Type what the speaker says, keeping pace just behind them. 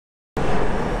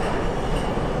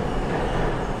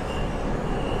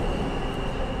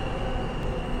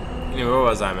where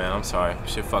was I, man? I'm sorry.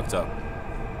 Shit fucked up.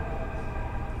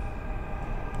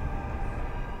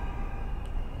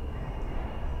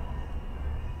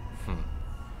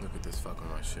 Look at this fucking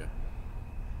right shit.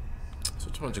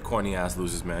 Such a bunch of corny ass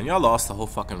losers, man. Y'all lost the whole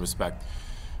fucking respect.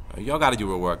 Y'all gotta do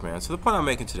real work, man. So the point I'm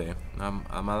making today,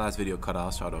 my last video cut out,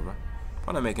 I'll start over. The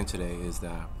point I'm making today is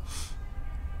that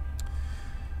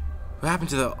what happened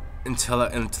to the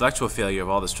intellectual failure of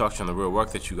all the structure and the real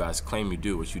work that you guys claim you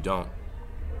do, which you don't,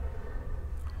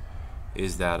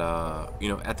 is that, you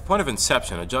know, at the point of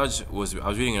inception, I was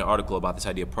reading an article about this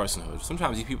idea of personhood.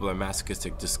 Sometimes these people are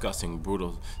masochistic, disgusting,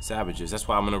 brutal savages. That's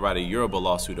why I'm going to write a Yoruba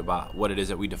lawsuit about what it is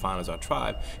that we define as our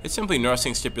tribe. It's simply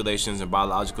nursing stipulations and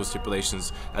biological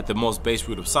stipulations at the most base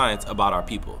root of science about our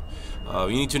people. You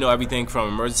need to know everything from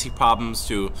emergency problems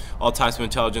to all types of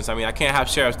intelligence. I mean, I can't have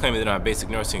sheriffs claiming they don't have basic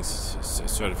nursing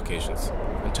certifications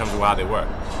in terms of how they work.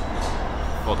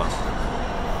 Hold on.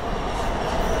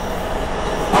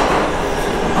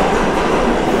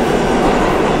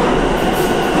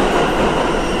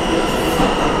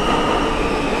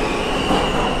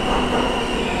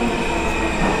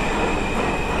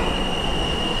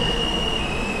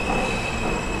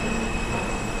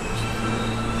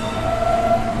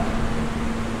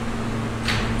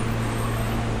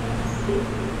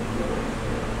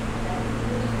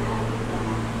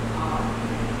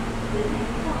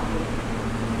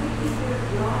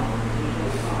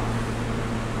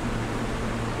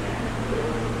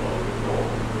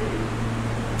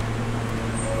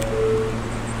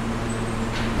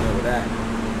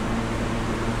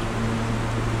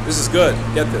 This is good.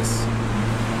 Get this.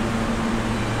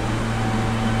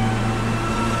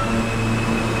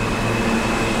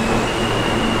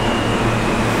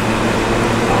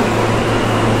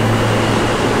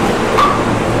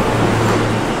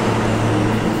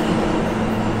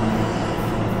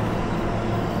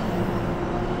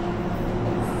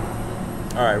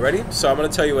 All right, ready? So I'm going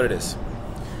to tell you what it is.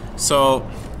 So,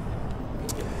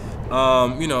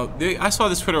 you know, I saw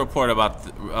this Twitter report about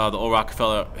the old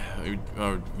Rockefeller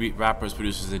rappers,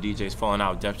 producers, and DJs falling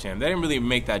out with Def Jam. They didn't really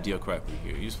make that deal correctly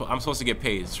here. I'm supposed to get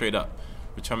paid straight up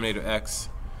for Terminator X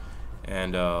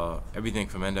and everything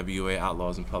from NWA,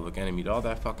 Outlaws, and Public Enemy to all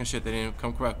that fucking shit they didn't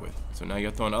come correct with. So now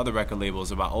you're throwing other record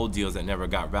labels about old deals that never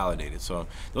got validated. So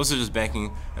those are just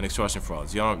banking and extortion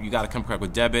frauds. You got to come correct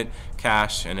with debit,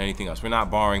 cash, and anything else. We're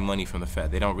not borrowing money from the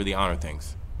Fed. They don't really honor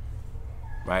things.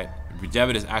 Right?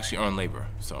 Debit is actually earned labor,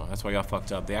 so that's why y'all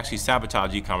fucked up. They actually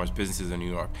sabotage e-commerce businesses in New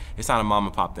York. It's not a mom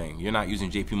and pop thing. You're not using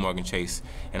JP Morgan Chase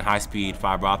and high-speed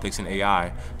fiber optics and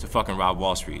AI to fucking rob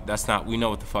Wall Street. That's not, we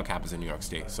know what the fuck happens in New York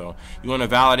State. So you want to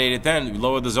validate it then,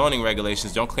 lower the zoning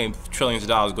regulations, don't claim trillions of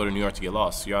dollars go to New York to get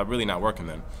lost. You're really not working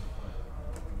then.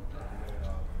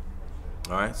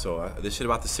 Alright, so this shit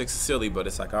about the six is silly, but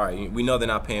it's like, alright, we know they're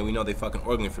not paying, we know they fucking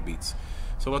organ for beats.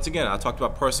 So once again, I talked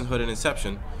about personhood and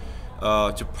inception.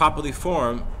 To properly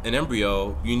form an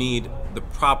embryo, you need the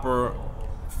proper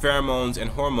pheromones and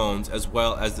hormones as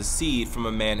well as the seed from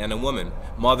a man and a woman,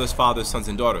 mothers, fathers, sons,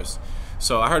 and daughters.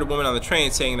 So I heard a woman on the train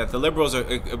saying that the liberals are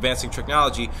advancing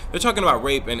technology. They're talking about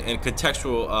rape and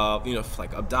contextual, you know,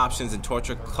 like adoptions and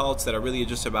torture cults that are really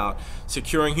just about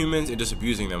securing humans and just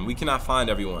abusing them. We cannot find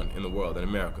everyone in the world, in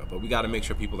America, but we got to make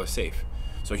sure people are safe.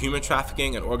 So human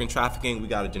trafficking and organ trafficking, we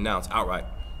got to denounce outright.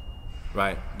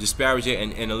 Right? Disparage it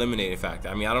and eliminate, in fact.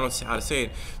 I mean, I don't know how to say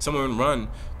it. Someone run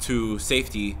to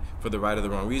safety for the right or the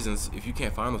wrong reasons. If you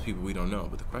can't find those people, we don't know.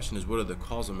 But the question is, what are the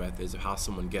causal methods of how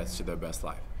someone gets to their best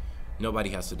life?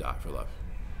 Nobody has to die for love.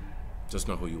 Just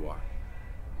know who you are.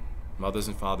 Mothers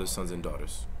and fathers, sons and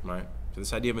daughters, right? So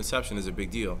this idea of inception is a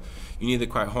big deal. You need the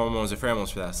correct hormones and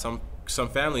pheromones for that. Some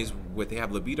families, they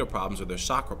have libido problems or their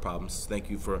chakra problems. Thank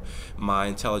you for my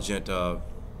intelligent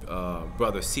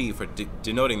brother C for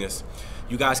denoting this.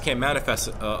 You guys can't manifest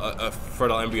a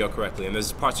fertile embryo correctly, and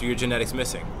there's parts of your genetics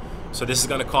missing. So this is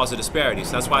going to cause a disparity.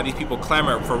 So that's why these people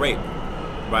clamor for rape,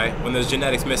 right? When there's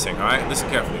genetics missing, all right? Listen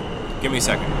carefully. Give me a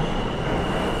second.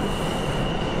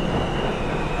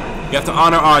 You have to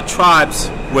honor our tribes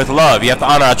with love. You have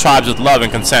to honor our tribes with love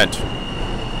and consent.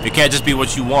 It can't just be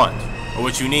what you want or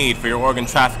what you need for your organ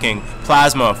trafficking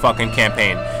plasma fucking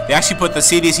campaign. They actually put the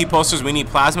CDC posters, we need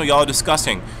plasma. Y'all are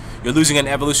disgusting. You're losing an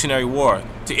evolutionary war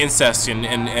to incest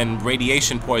and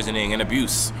radiation poisoning and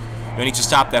abuse. You need to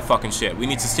stop that fucking shit. We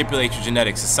need to stipulate your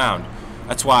genetics as sound.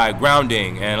 That's why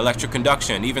grounding and electric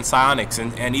conduction, even psionics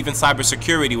and even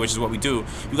cybersecurity, which is what we do,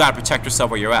 you gotta protect yourself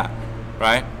where you're at,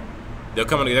 right? They're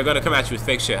gonna come at you with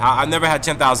fake shit. I've never had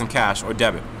 10,000 cash or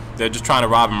debit. They're just trying to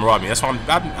rob me. That's why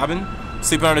I've been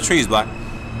sleeping under trees, black.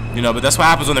 You know, but that's what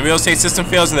happens when the real estate system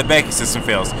fails and the banking system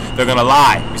fails. They're gonna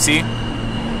lie, you see?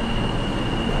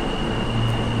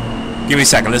 Give me a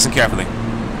second. Listen carefully.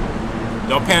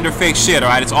 Don't pander fake shit,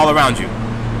 alright? It's all around you.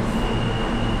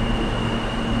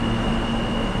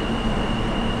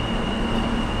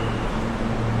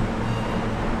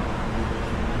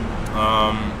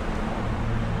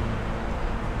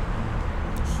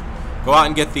 Go out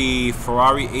and get the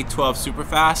Ferrari 812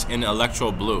 Superfast in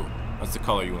Electro Blue. That's the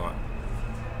color you want.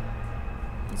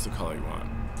 That's the color you want.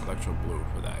 Electro Blue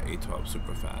for that 812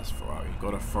 Superfast Ferrari.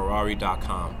 Go to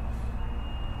Ferrari.com.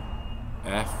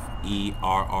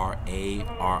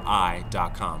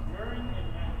 Ferrari.com.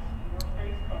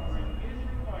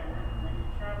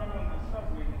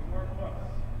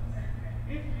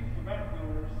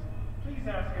 Please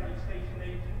ask any station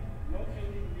agent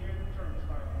located near the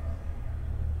turnstile.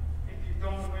 If you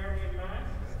don't wear your mask,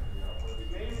 you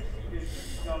may receive a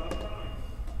 $50 fine.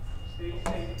 Stay safe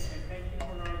and thank you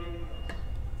for riding with us.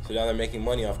 So now they're making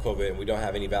money off COVID and we don't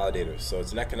have any validators. So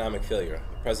it's an economic failure.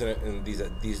 The president and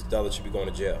these dollars should be going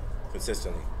to jail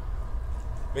consistently.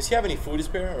 Miss, you have any food to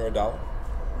spare or a dollar?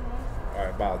 All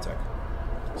right, biotech.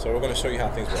 So we're going to show you how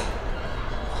things work.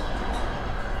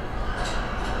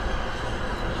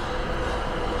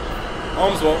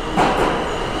 Holmesville.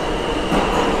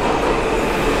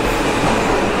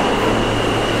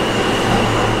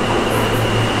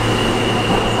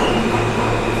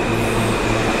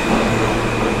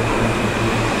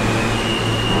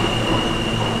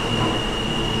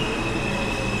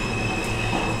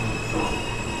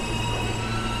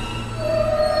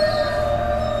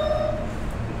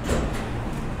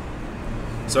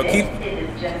 So keep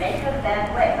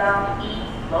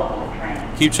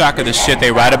track of the shit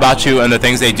they write about you and the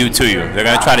things they do to you. They're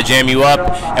gonna try to jam you up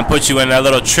and put you in a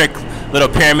little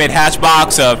pyramid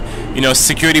hatchbox of, you know,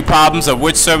 security problems of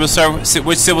which civil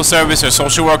service or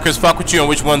social workers fuck with you and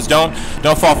which ones don't.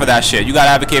 Don't fall for that shit. You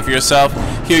gotta advocate for yourself.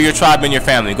 Heal your tribe and your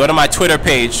family. Go to my Twitter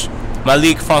page,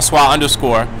 Malik Francois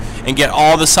 _, and get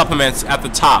all the supplements at the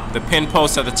top, the pinned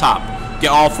posts at the top. Get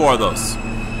all 4 of those,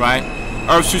 right?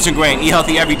 Herbs, fruits, and grain. Eat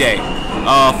healthy every day.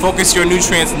 Focus your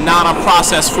nutrients not on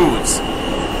processed foods.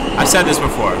 I've said this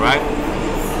before, right?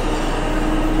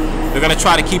 They're going to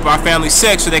try to keep our family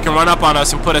sick so they can run up on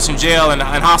us and put us in jail and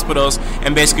hospitals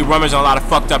and basically rummage on a lot of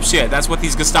fucked up shit. That's what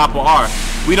these Gestapo are.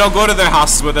 We don't go to their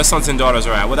houses where their sons and daughters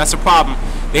are at. Well, that's a problem.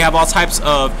 They have all types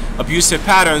of abusive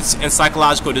patterns and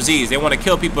psychological disease. They want to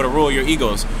kill people to rule your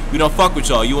egos. We don't fuck with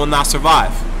y'all. You will not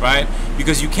survive, right?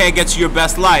 Because you can't get to your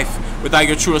best life without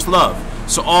your truest love.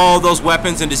 So all those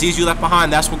weapons and disease you left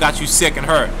behind, that's what got you sick and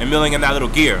hurt and milling in that little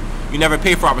gear. You never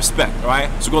pay for our respect, all right?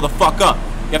 So grow the fuck up.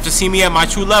 You have to see me at my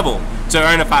true level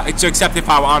to accept if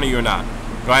I will honor you or not,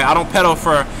 right? I don't peddle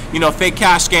for, you know, fake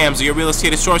cash scams or your real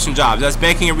estate extortion jobs. That's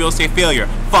banking and real estate failure.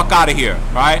 Fuck out of here,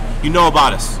 all right? You know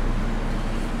about us.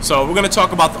 So we're going to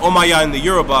talk about the Omaya and the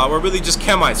Yoruba. We're really just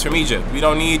Kemites from Egypt. We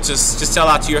don't need to just sell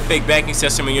out to your fake banking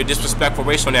system and your disrespectful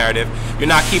racial narrative. You're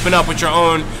not keeping up with your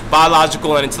own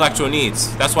biological and intellectual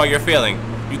needs. That's why you're failing.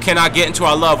 You cannot get into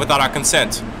our love without our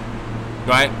consent,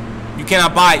 right? You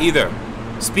cannot buy either.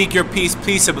 Speak your peace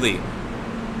peaceably,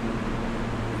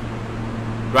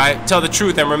 right? Tell the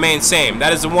truth and remain sane.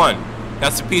 That is the one.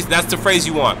 That's the piece. That's the phrase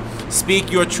you want.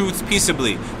 Speak your truths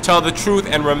peaceably. Tell the truth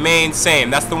and remain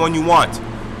sane. That's the one you want.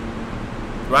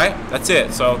 Right? That's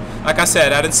it. So, like I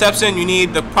said, at inception, you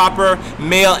need the proper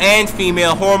male and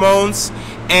female hormones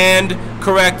and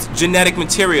correct genetic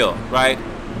material, right?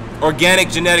 Organic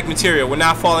genetic material. We're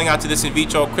not falling out to this in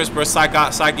vitro CRISPR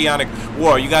psychionic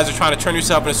war. You guys are trying to turn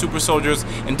yourself into super soldiers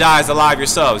and die as alive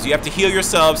yourselves. You have to heal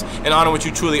yourselves and honor what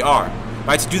you truly are,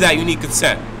 right? To do that, you need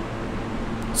consent.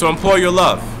 So employ your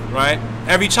love, right?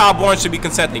 Every child born should be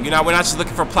consenting. We're not just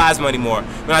looking for plasma anymore.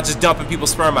 We're not just dumping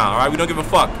people's sperm out, all right? We don't give a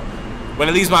fuck. When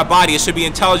it leaves my body, it should be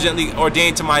intelligently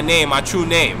ordained to my name, my true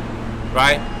name,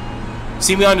 right?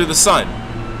 See me under the sun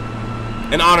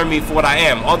and honor me for what I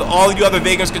am. All you other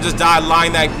vegans could just die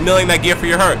milling that gear for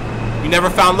your hurt. You never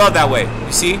found love that way,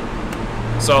 you see?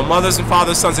 So mothers and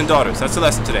fathers, sons and daughters. That's the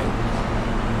lesson today.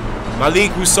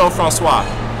 Malik Rouseau Francois.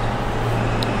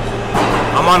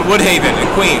 I'm on Woodhaven in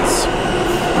Queens,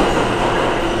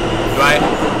 right?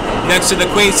 Next to the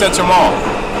Queens Center Mall,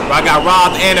 where I got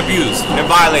robbed and abused and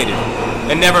violated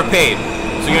and never paid.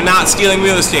 So you're not stealing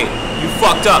real estate. You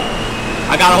fucked up.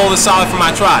 I got a hold of solid for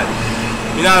my tribe.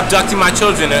 You're not abducting my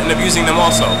children and abusing them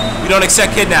also. You don't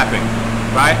accept kidnapping,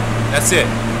 right? That's it.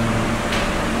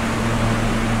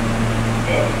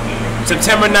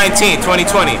 September 19,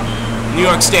 2020, New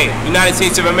York State, United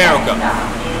States of America.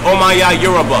 Omaya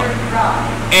Yoruba.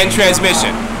 End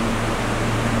transmission.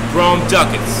 Rome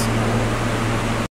Ducats.